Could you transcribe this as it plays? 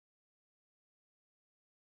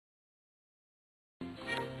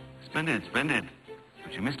Splendid, splendid.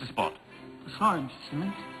 But you missed a spot. Sorry, Mr.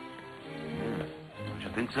 Simmons. Yeah, I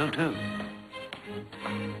should think so, too.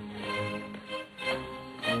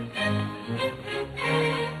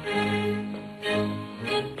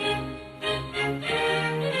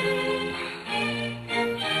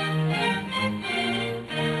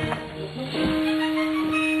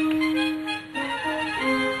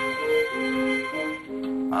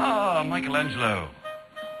 Ah, Michelangelo.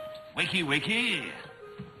 Wakey, wakey.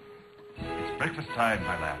 It's breakfast time,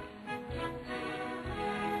 my lad.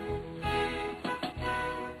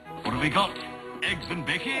 What have we got? Eggs and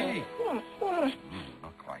bacon? Not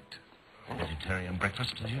quite. Vegetarian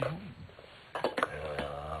breakfast as usual.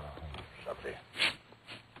 Lovely.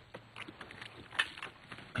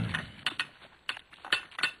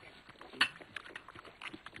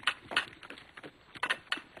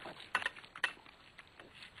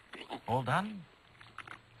 All done?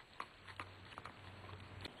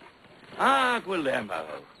 Ah, Guillermo.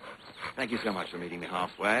 Thank you so much for meeting me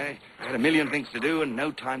halfway. I had a million things to do and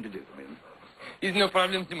no time to do them. It's no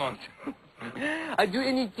problem, Simon. I'll do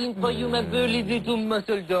anything for you, my burly little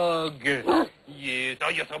muscle dog. Yes, oh,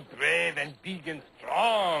 you're so brave and big and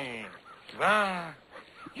strong. Ah,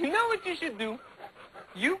 you know what you should do?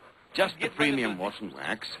 You? Just the premium wash and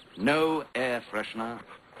wax. No air freshener.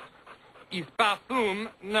 It's parfum,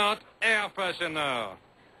 not air freshener.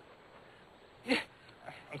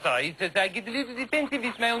 I'm sorry, it says I get a little defensive.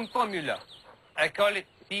 It's my own formula. I call it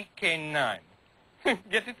CK9.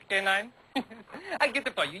 Get it, K9? I'll get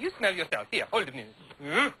it for you. You smell yourself. Here, hold a minute.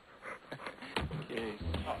 Okay.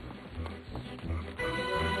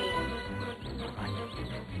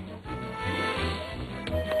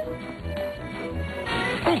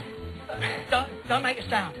 Don't make a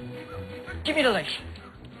sound. Give me the leash.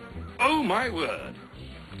 Oh, my word.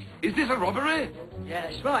 Is this a robbery? Yeah,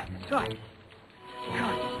 that's right. That's right. Come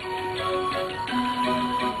on.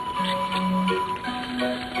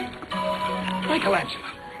 Michelangelo.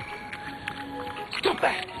 Stop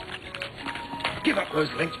that. Give up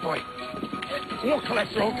those links, boy. Your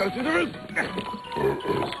cholesterol goes through the roof.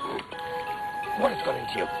 What has got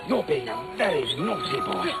into you? You're being a very naughty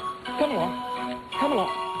boy. Come along. Come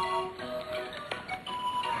along.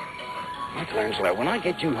 Michelangelo, when I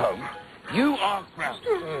get you home, you are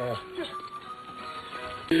grounded.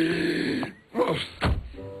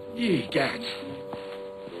 Ye gats.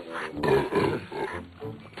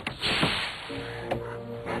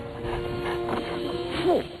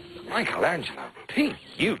 Oh, Michelangelo, Pete,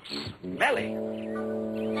 you smelly.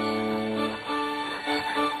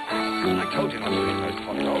 I told you not to eat those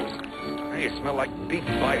hot dogs. Now you smell like beef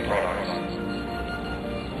byproducts.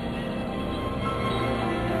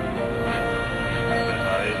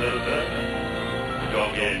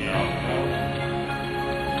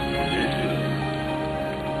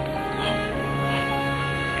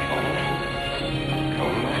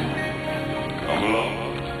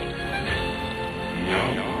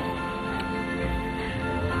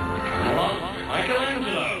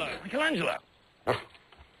 Michelangelo.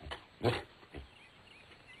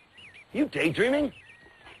 You daydreaming?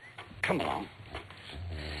 Come along.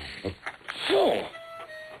 Oh.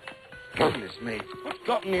 Goodness me, what's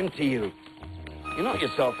gotten into you? You're not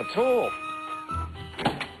yourself at all.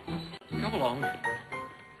 Come along.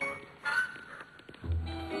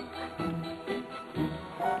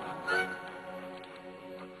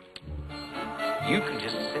 You can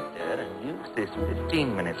just sit there and use this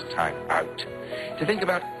 15 minutes time out to think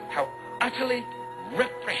about how utterly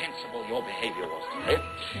reprehensible your behavior was today.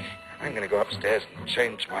 I'm going to go upstairs and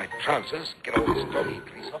change my trousers, get all this doggy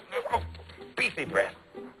grease off. Oh, beefy breath.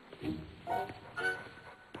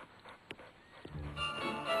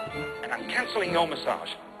 And I'm cancelling your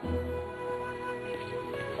massage.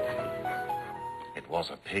 It was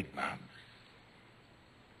a pig, man.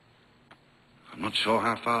 I'm not sure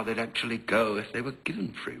how far they'd actually go if they were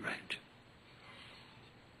given free range.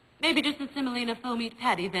 Maybe just a semolina faux-meat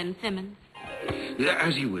patty, then, Simmons. Yeah,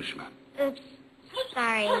 as you wish, ma'am. Oops.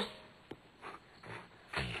 Sorry.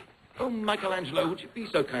 Oh, Michelangelo, would you be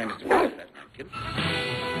so kind as to pass that napkin?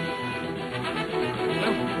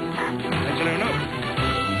 No. Michelangelo, no.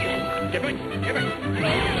 Give it. Give it.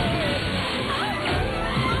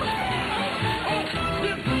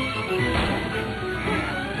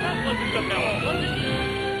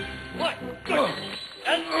 What? Good.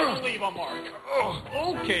 That's going to leave a mark.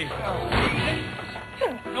 Okay.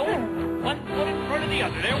 No, one foot in front of the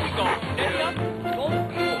other. There we go. Steady up.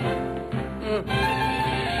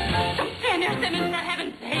 Don't stand there, Simmons, for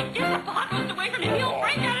heaven's sake. Get the pot away from him. He'll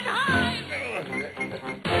break it.